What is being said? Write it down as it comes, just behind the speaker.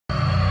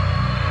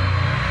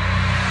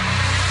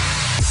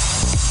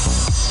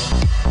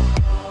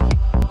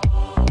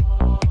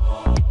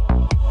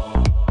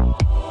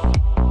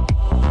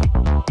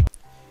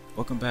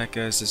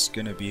Alright guys, this is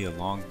gonna be a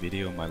long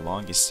video, my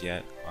longest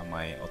yet on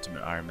my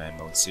Ultimate Ironman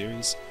mode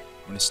series.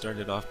 I'm gonna start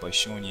it off by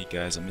showing you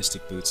guys a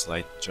Mystic Boots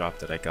light drop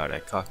that I got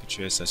at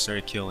Cockatrice. I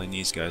started killing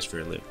these guys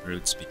for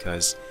limpwurts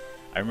because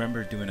I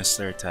remember doing a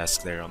Slayer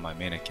task there on my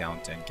main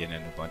account and getting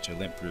a bunch of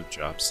limpwurt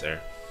drops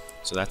there.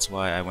 So that's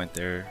why I went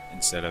there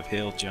instead of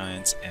Hail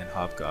Giants and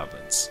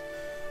Hobgoblins.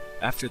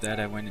 After that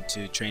I went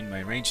into train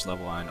my range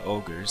level on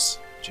Ogres,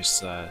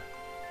 just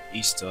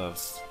east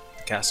of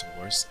Castle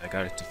Wars. I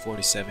got it to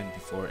 47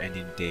 before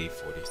ending day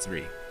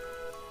 43.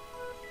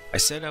 I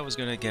said I was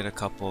gonna get a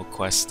couple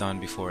quests done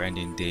before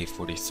ending day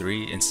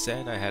 43.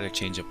 Instead, I had a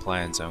change of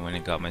plans. I went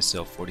and got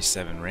myself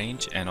 47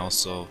 range and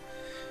also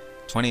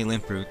 20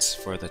 limpwurts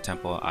for the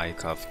Temple of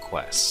Ikov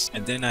quest.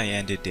 And then I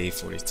ended day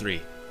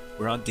 43.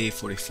 We're on day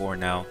 44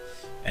 now,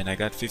 and I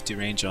got 50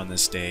 range on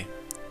this day.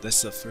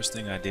 That's the first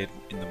thing I did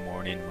in the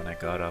morning when I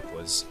got up,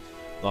 was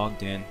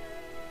logged in,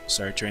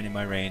 started training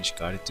my range,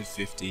 got it to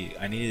 50.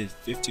 I needed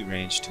 50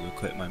 range to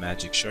equip my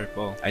magic short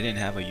bow. I didn't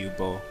have a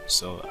U-bow,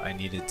 so I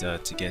needed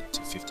to get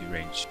to 50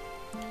 range.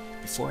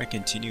 Before I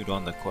continued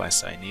on the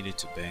quest, I needed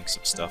to bank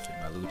some stuff in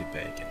my looted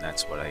bag, and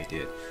that's what I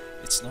did.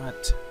 It's not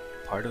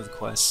part of the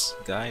quest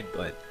guide,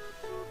 but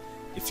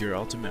if you're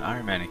Ultimate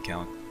Ironman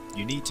account,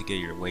 you need to get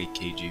your weight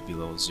kg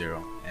below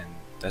 0, and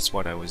that's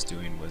what I was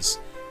doing, was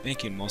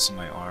banking most of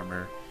my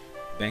armor.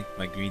 Banked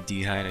my green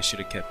d'hide. I should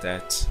have kept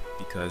that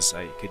because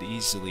I could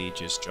easily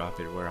just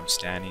drop it where I'm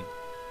standing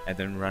and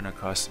then run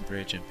across the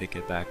bridge and pick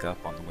it back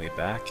up on the way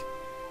back.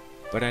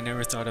 But I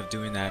never thought of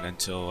doing that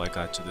until I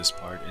got to this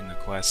part in the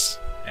quest,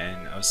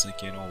 and I was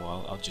thinking, oh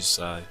well, I'll just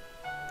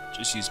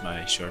use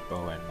my short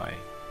bow and my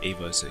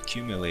Ava's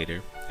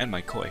accumulator and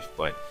my coif.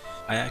 But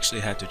I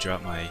actually had to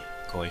drop my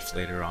coif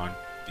later on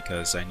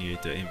because I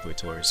needed the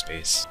inventory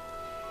space.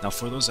 Now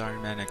for those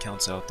Ironman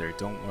accounts out there,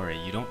 don't worry,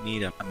 you don't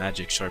need a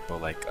magic short bow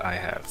like I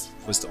have.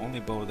 It was the only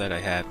bow that I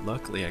had.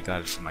 Luckily I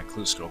got it from my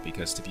clue scroll,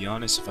 because to be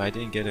honest, if I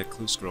didn't get a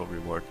clue scroll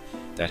reward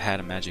that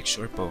had a magic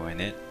short bow in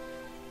it,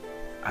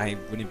 I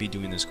wouldn't be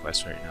doing this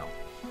quest right now.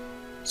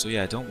 So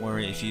yeah, don't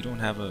worry, if you don't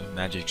have a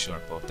magic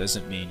short bow, it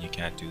doesn't mean you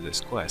can't do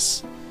this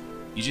quest.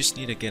 You just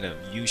need to get a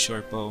U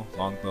short bow,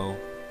 longbow.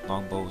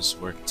 Longbows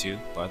work too,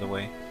 by the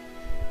way.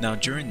 Now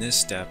during this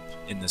step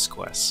in this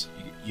quest,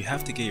 you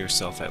have to get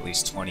yourself at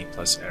least 20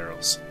 plus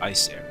arrows,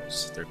 ice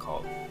arrows they're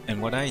called.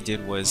 And what I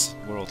did was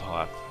world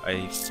hop.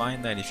 I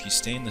find that if you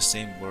stay in the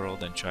same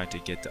world and try to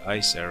get the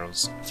ice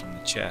arrows from the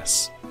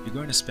chests, you're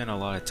going to spend a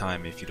lot of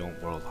time if you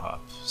don't world hop.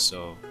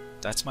 So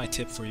that's my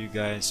tip for you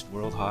guys,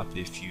 world hop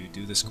if you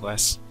do this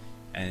quest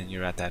and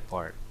you're at that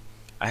part.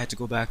 I had to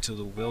go back to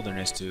the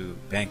wilderness to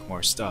bank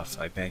more stuff.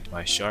 I banked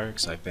my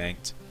sharks, I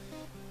banked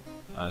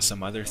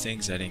some other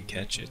things. I didn't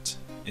catch it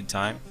in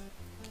time.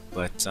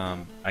 But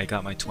I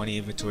got my 20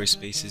 inventory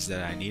spaces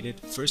that I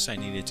needed. First I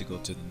needed to go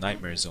to the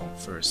nightmare zone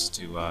first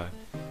to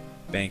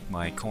bank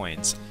my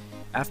coins.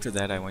 After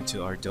that I went to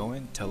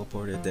Ardoin,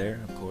 teleported there,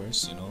 of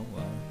course, you know,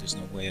 there's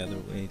no other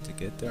way to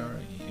get there.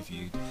 If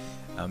you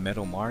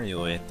Metal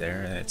Mario it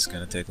there, it's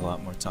gonna take a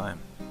lot more time.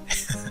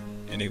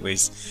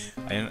 Anyways,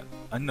 I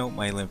unnote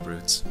my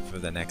limpwurts for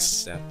the next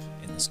step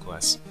in this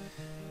quest.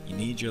 You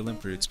need your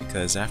limpwurts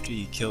because after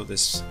you kill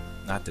this,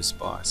 not this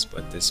boss,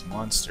 but this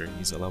monster,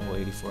 he's a level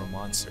 84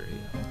 monster.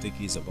 I don't think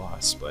he's a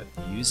boss, but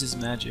he uses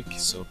magic,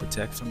 so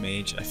protect from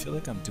mage. I feel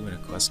like I'm doing a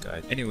quest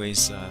guide.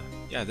 Anyways,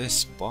 yeah,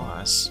 this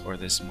boss, or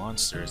this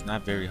monster, is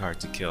not very hard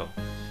to kill.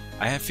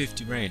 I have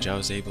 50 range, I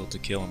was able to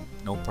kill him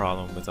no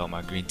problem without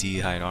my green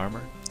d'hide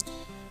armor.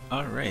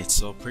 Alright,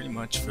 so pretty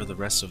much for the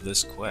rest of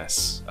this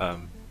quest,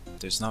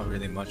 there's not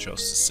really much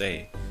else to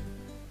say.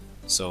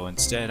 So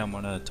instead I'm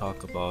gonna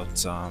talk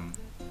about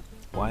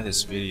why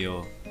this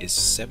video is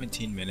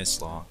 17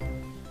 minutes long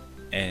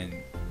and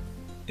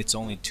it's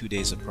only 2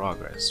 days of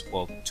progress.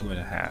 Well,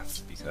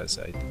 2.5, because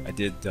I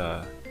did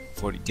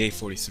day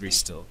 43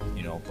 still,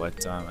 you know,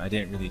 but I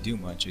didn't really do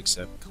much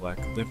except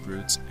collect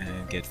limpwurts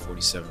and get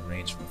 47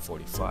 range from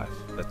 45.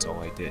 That's all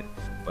I did.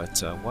 But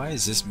why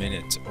is this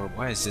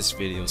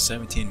video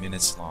 17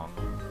 minutes long?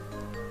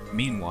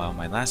 Meanwhile,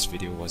 my last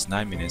video was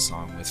 9 minutes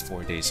long with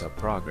 4 days of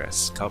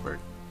progress covered.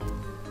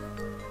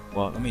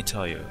 Well, let me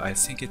tell you, I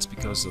think it's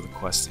because of the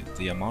questing.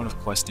 The amount of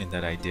questing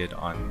that I did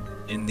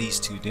in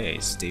these 2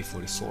 days, day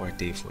 44 and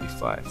day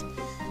 45.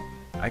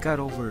 I got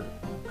over,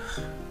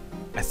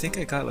 I think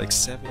I got like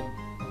 7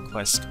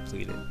 quests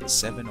completed,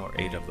 7 or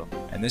 8 of them.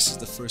 And this is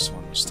the first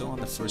one. We're still on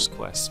the first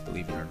quest,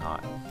 believe it or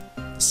not.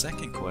 The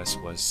second quest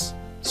was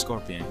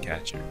Scorpion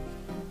Catcher.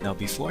 Now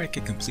before I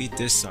could complete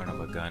this son of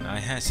a gun, I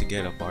had to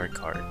get a bar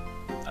card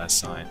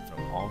sign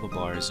from all the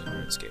bars in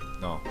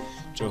RuneScape. No,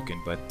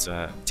 joking, but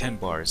 10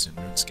 bars in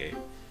RuneScape.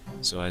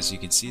 So as you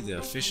can see, the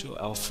official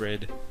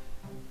Alfred,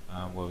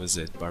 what was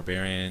it,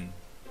 Barbarian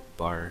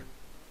bar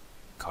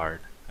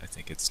card, I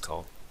think it's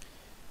called.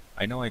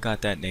 I know I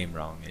got that name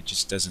wrong, it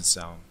just doesn't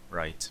sound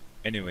right.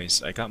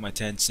 Anyways, I got my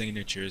 10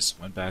 signatures,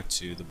 went back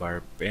to the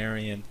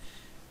Barbarian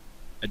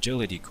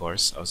Agility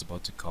course, I was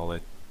about to call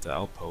it the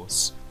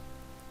Outpost.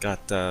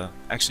 Got the...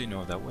 Actually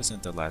no, that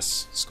wasn't the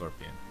last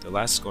scorpion. The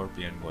last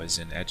scorpion was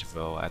in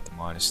Edgeville at the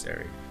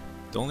monastery.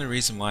 The only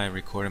reason why I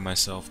recorded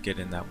myself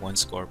getting that one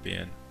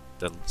scorpion,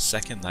 the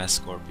second last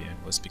scorpion,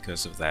 was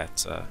because of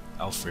that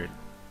Alfred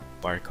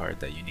bar card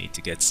that you need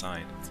to get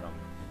signed from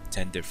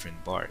 10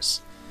 different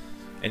bars.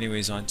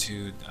 Anyways, on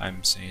to...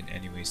 I'm saying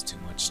anyways too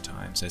much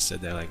times. I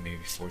said that like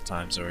maybe 4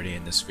 times already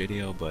in this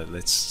video, but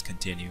let's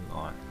continue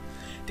on.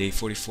 Day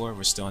 44,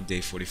 we're still on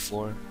day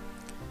 44.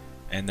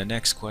 And the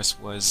next quest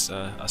was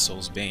a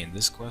Soul's Bane.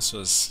 This quest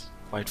was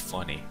quite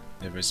funny.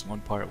 There was one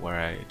part where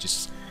I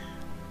just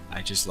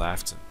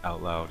laughed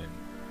out loud in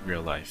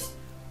real life.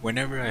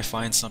 Whenever I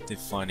find something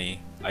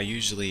funny, I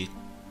usually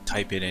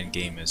type it in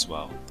game as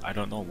well. I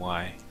don't know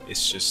why.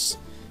 It's just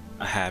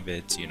a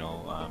habit, you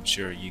know. I'm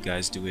sure you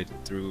guys do it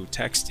through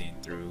texting,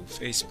 through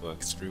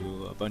Facebook,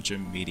 through a bunch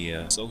of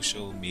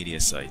social media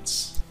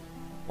sites.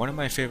 One of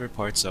my favorite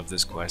parts of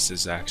this quest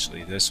is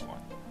actually this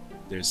one.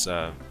 There's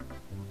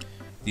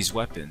these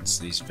weapons,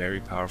 these very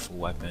powerful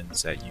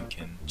weapons that you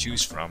can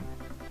choose from.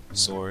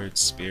 Swords,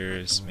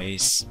 spears,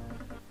 mace,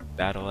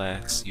 battle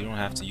axe. You don't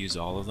have to use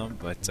all of them,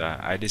 but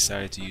I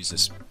decided to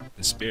use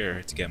the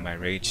spear to get my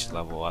rage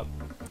level up.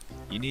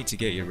 You need to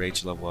get your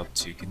rage level up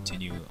to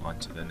continue on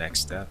to the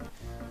next step.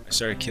 I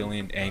started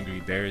killing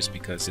angry bears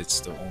because it's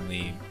the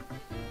only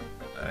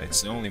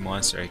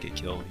monster I could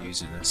kill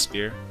using a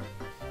spear.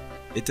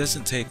 It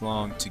doesn't take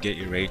long to get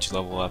your rage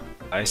level up.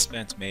 I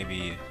spent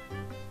maybe,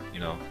 you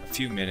know, a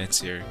few minutes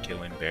here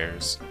killing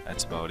bears.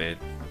 That's about it.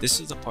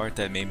 This is the part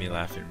that made me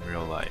laugh in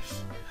real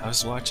life. I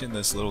was watching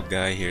this little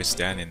guy here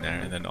standing there,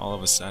 and then all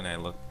of a sudden I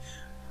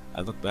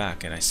look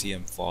back and I see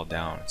him fall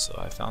down. So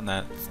I found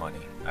that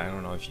funny. I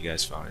don't know if you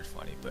guys found it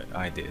funny, but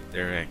I did.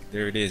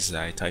 There it is.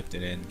 I typed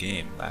it in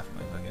game, laughed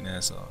my fucking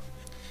ass off.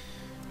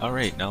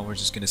 Alright, now we're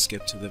just gonna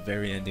skip to the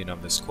very ending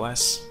of this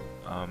quest.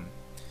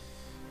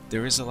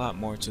 There is a lot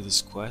more to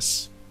this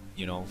quest.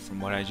 You know, from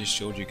what I just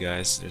showed you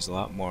guys, there's a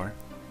lot more.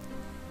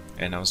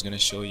 And I was going to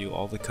show you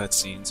all the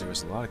cutscenes. There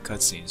was a lot of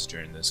cutscenes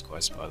during this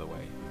quest, by the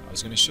way. I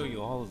was going to show you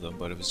all of them,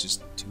 but it was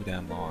just too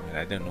damn long, and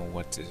I didn't know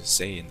what to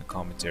say in the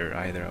commentary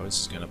either. I was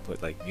just going to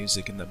put like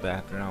music in the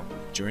background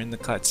during the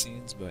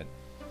cutscenes, but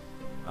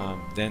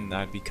then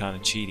that'd be kind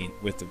of cheating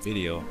with the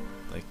video.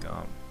 Like,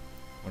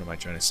 what am I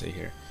trying to say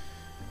here?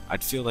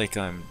 I'd feel like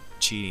I'm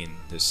cheating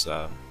this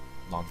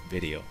long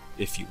video,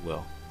 if you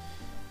will.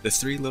 The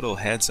 3 little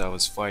heads I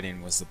was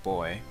fighting was the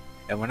boy.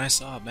 And when I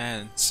saw a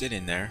man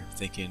sitting there,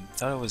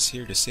 thought I was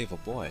here to save a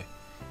boy.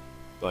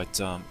 But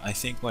I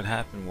think what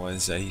happened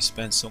was that he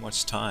spent so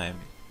much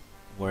time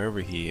wherever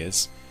he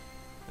is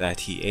that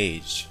he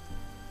aged.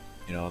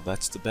 You know,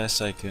 that's the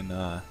best I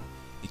can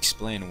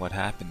explain what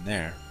happened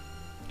there.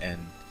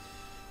 And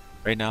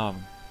right now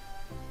I'm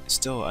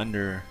still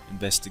under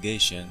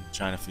investigation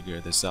trying to figure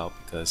this out,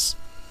 because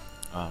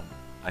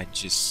I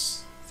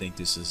just think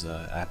this is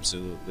a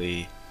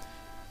absolutely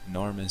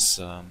enormous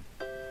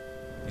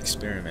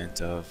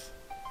experiment of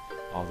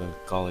all the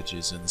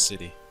colleges in the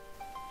city.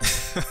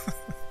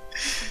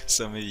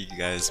 Some of you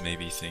guys may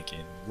be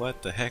thinking,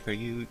 what the heck are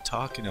you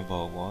talking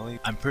about, Wally?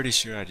 I'm pretty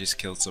sure I just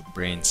killed some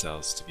brain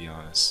cells, to be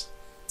honest.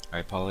 I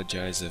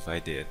apologize if I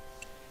did.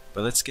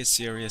 But let's get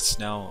serious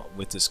now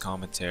with this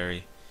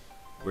commentary.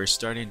 We're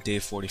starting day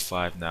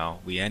 45 now.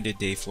 We ended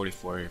day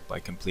 44 by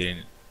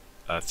completing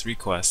 3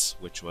 quests,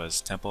 which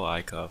was Temple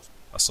of Ikov,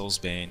 a Soul's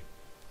Bane,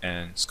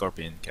 and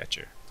Scorpion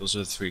Catcher. Those are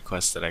the 3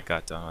 quests that I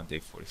got done on day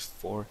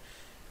 44.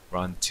 We're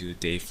on to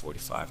day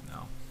 45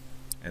 now.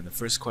 And the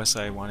first quest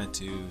I wanted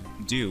to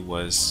do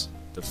was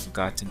the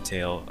Forgotten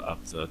Tale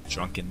of the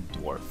Drunken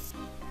Dwarf.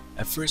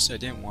 At first I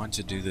didn't want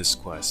to do this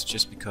quest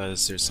just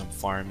because there's some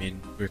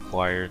farming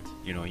required.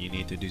 You know, you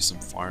need to do some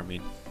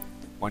farming.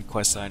 One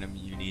quest item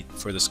you need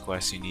for this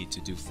quest, you need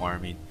to do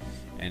farming.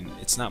 And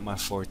it's not my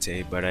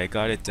forte, but I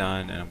got it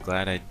done, and I'm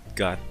glad I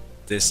got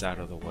this out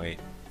of the way.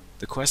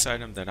 The quest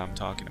item that I'm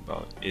talking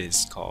about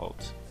is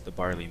called the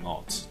barley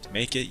malt. To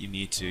make it, you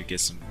need to get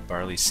some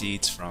barley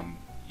seeds from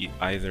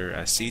either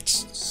a seed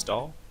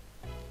stall,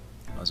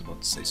 I was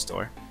about to say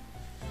store,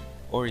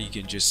 or you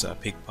can just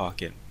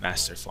pickpocket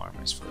master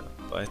farmers for them.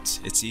 But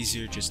it's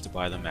easier just to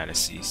buy them at a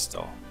seed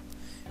stall.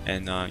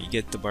 And you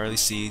get the barley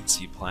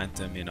seeds, you plant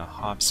them in a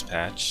hops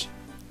patch,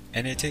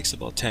 and it takes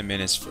about 10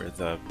 minutes for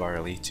the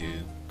barley to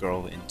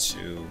grow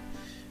into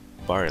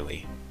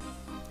barley.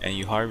 And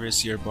you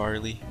harvest your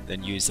barley,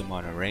 then use them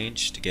on a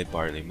range to get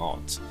barley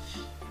malt.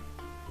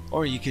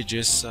 Or you could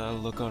just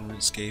look on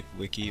RuneScape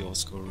Wiki, old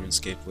school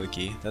RuneScape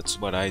Wiki. That's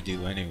what I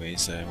do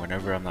anyways.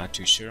 Whenever I'm not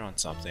too sure on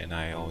something,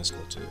 I always go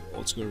to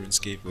old school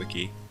RuneScape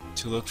Wiki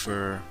to look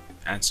for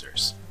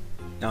answers.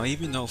 Now,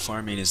 even though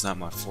farming is not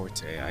my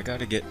forte,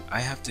 I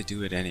have to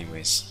do it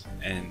anyways.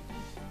 And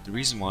the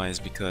reason why is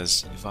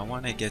because if I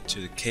want to get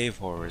to the cave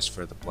horrors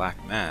for the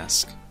Black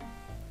Mask,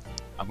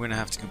 I'm gonna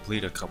have to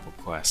complete a couple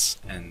quests,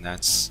 and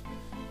that's,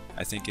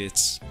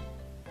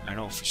 I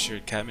know for sure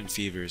Cabin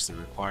Fever is the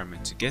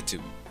requirement to get to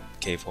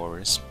cave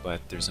horrors,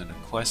 but there's a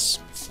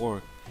quest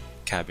before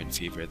cabin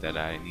fever that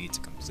I need to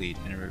complete,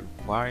 and it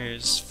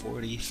requires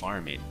 40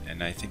 farming,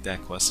 and I think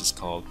that quest is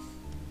called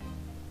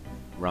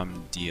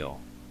Rum Deal.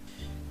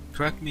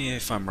 Correct me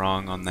if I'm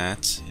wrong on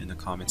that in the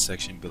comment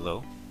section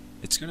below.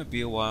 It's gonna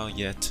be a while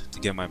yet to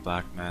get my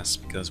black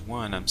mask because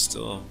one, I'm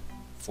still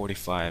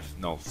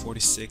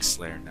 46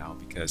 Slayer now,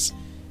 because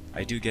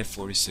I do get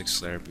 46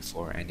 Slayer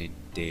before ending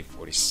day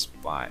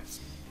 45.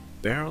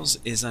 Barrels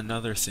is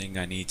another thing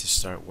I need to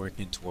start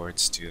working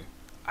towards too.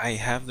 I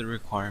have the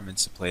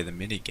requirements to play the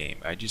mini game.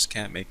 I just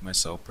can't make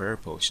myself prayer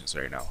potions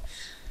right now.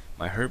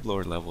 My herb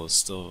lord level is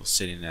still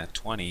sitting at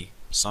 20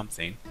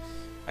 something.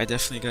 I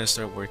definitely gotta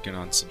start working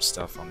on some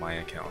stuff on my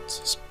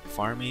account.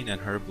 Farming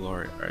and herb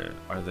lore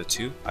are the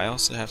two. I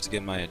also have to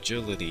get my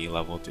agility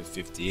level to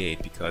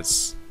 58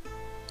 because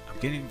I'm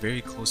getting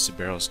very close to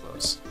barrel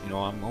scrolls. You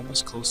know, I'm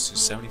almost close to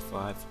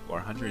 75 or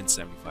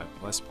 175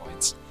 plus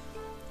points.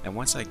 And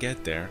once I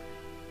get there,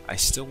 I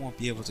still won't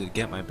be able to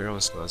get my barrel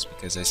scrolls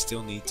because I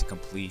still need to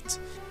complete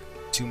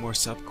 2 more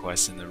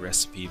sub-quests in the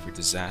Recipe for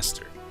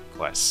Disaster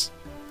quests.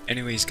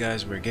 Anyways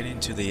guys, we're getting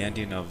to the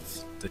ending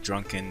of the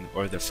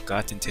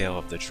Forgotten Tale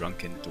of the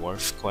Drunken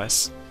Dwarf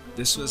quest.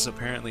 This was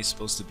apparently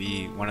supposed to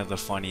be one of the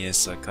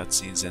funniest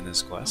cutscenes in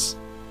this quest.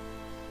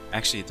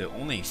 Actually, the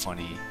only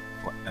funny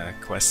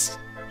quest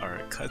or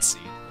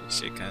cutscene.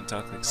 Shit, kinda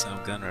talk like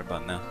some gun right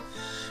about now.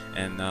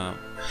 And I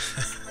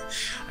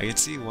could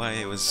see why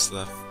it was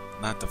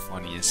not the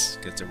funniest,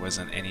 because there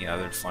wasn't any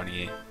other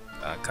funny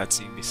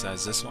cutscene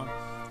besides this one.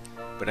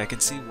 But I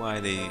can see why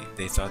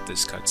they thought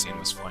this cutscene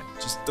was funny.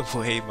 Just the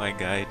way my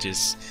guy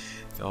just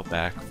fell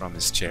back from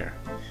his chair.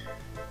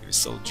 He was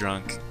so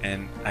drunk,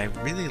 and I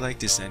really like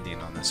this ending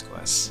on this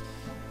quest.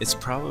 It's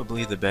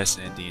probably the best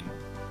ending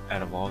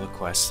out of all the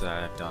quests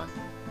that I've done.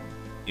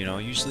 You know,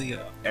 usually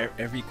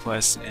every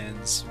quest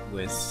ends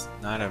with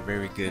not a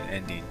very good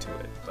ending to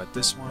it, but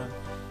this one,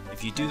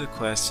 if you do the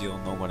quest, you'll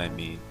know what I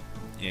mean.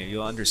 You know,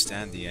 you'll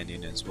understand the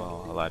ending as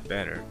well a lot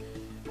better.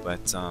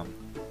 But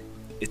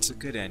it's a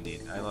good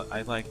ending.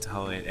 I liked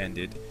how it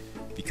ended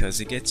because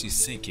it gets you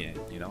thinking,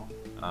 you know.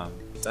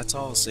 That's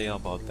all I'll say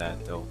about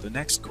that though. The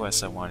next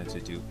quest I wanted to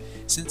do,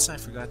 since I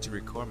forgot to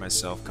record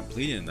myself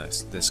completing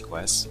this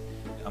quest,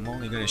 I'm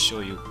only going to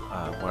show you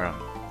where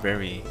I'm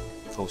very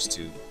close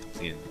to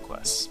completing the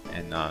quest.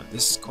 And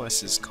this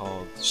quest is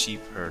called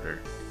Sheep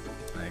Herder.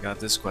 And I got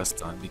this quest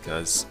done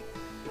because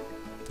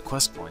the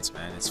quest points,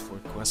 man, it's 4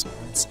 quest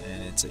points,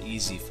 and it's an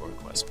easy 4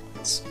 quest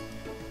points.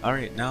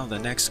 Alright, now the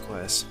next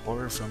quest,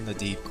 Horror from the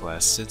Deep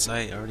quest. Since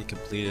I already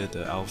completed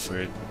the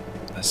Alfred,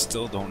 I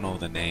still don't know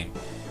the name,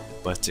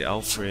 but the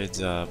Alfred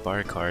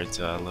bar card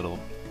little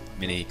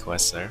mini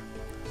quest there,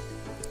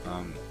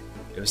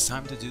 it was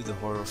time to do the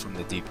Horror from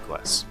the Deep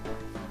quest.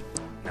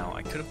 Now,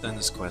 I could have done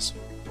this quest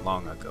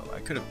long ago.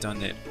 I could have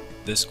done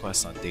this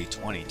quest on day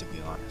 20, to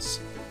be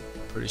honest.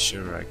 I'm pretty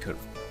sure I could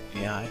have.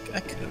 Yeah, I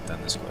could have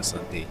done this quest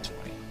on day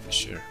 20 for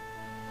sure.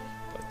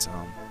 But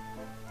I'm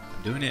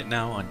doing it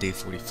now on day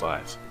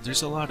 45.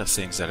 There's a lot of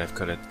things that I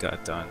could have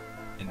got done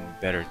in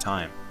better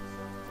time.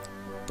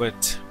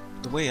 But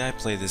the way I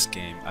play this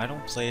game, I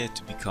don't play it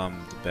to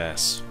become the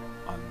best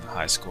on the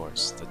high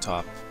scores, the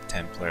top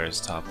 10 players,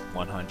 top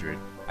 100.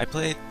 I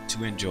play it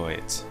to enjoy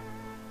it.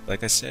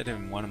 Like I said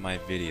in one of my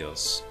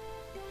videos,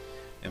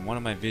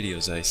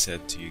 I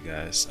said to you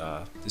guys,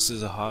 this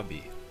is a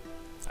hobby.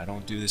 I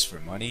don't do this for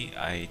money.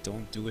 I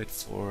don't do it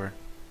for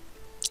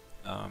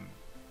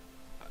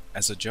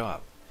as a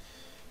job,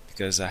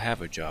 because I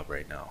have a job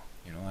right now.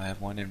 You know, I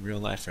have one in real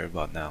life right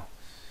about now,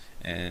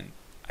 and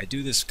I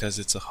do this because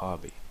it's a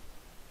hobby.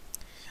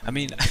 I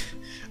mean,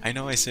 I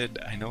know I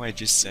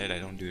just said I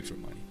don't do it for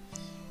money,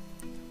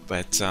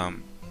 but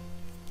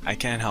I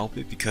can't help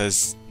it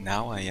because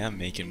now I am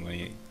making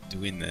money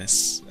doing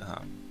this.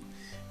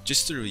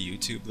 Just through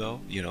YouTube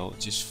though, you know,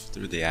 just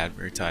through the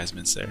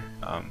advertisements there.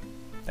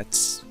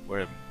 That's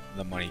where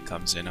the money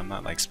comes in. I'm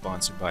not like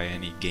sponsored by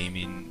any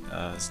gaming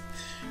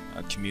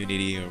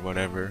community or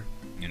whatever.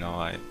 You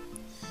know, it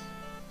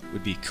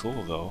would be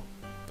cool though,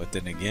 but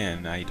then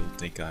again, I don't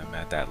think I'm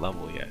at that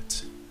level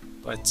yet.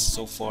 But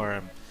so far,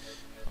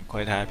 I'm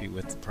quite happy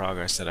with the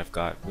progress that I've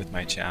got with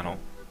my channel,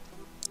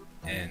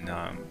 and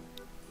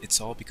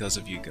it's all because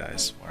of you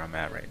guys where I'm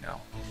at right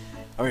now.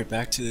 Alright,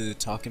 back to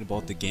talking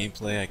about the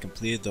gameplay. I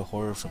completed the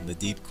Horror from the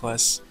Deep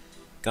quest,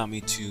 got me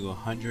to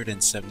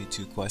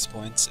 172 quest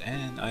points,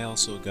 and I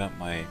also got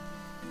my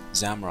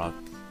Zamrock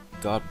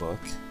God book,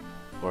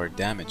 or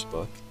damage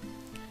book,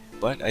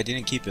 but I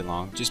didn't keep it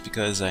long just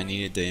because I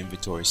needed the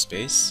inventory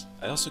space.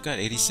 I also got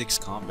 86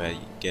 combat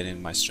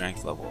getting my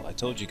strength level. I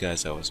told you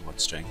guys I was 1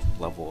 strength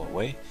level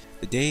away.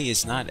 The day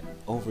is not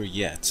over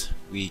yet.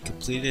 We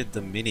completed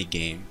the mini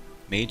game,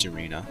 Mage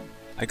Arena.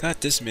 I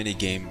got this mini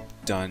game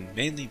done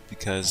mainly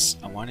because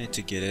I wanted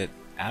to get it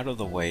out of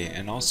the way,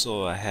 and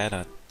also I had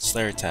a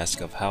Slayer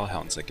task of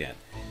Hellhounds again.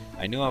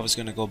 I knew I was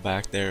going to go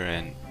back there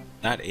and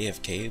not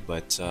AFK,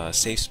 but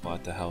safe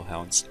spot the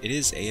Hellhounds. It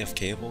is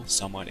AFKable,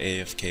 somewhat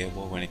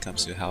AFKable when it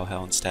comes to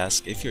Hellhounds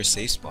task if you're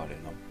safe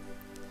spotting them.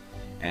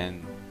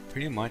 And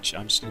pretty much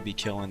I'm just going to be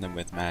killing them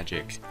with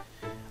magic.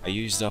 I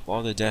used up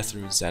all the death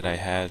runes that I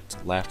had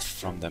left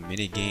from the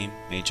mini game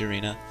Mage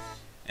Arena,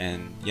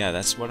 and yeah,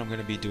 that's what I'm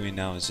gonna be doing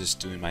now, is just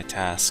doing my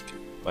task.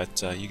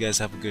 But you guys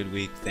have a good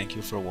week. Thank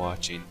you for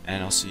watching,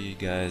 and I'll see you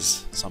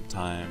guys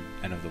sometime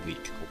end of the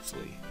week,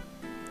 hopefully.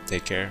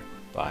 Take care.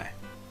 Bye.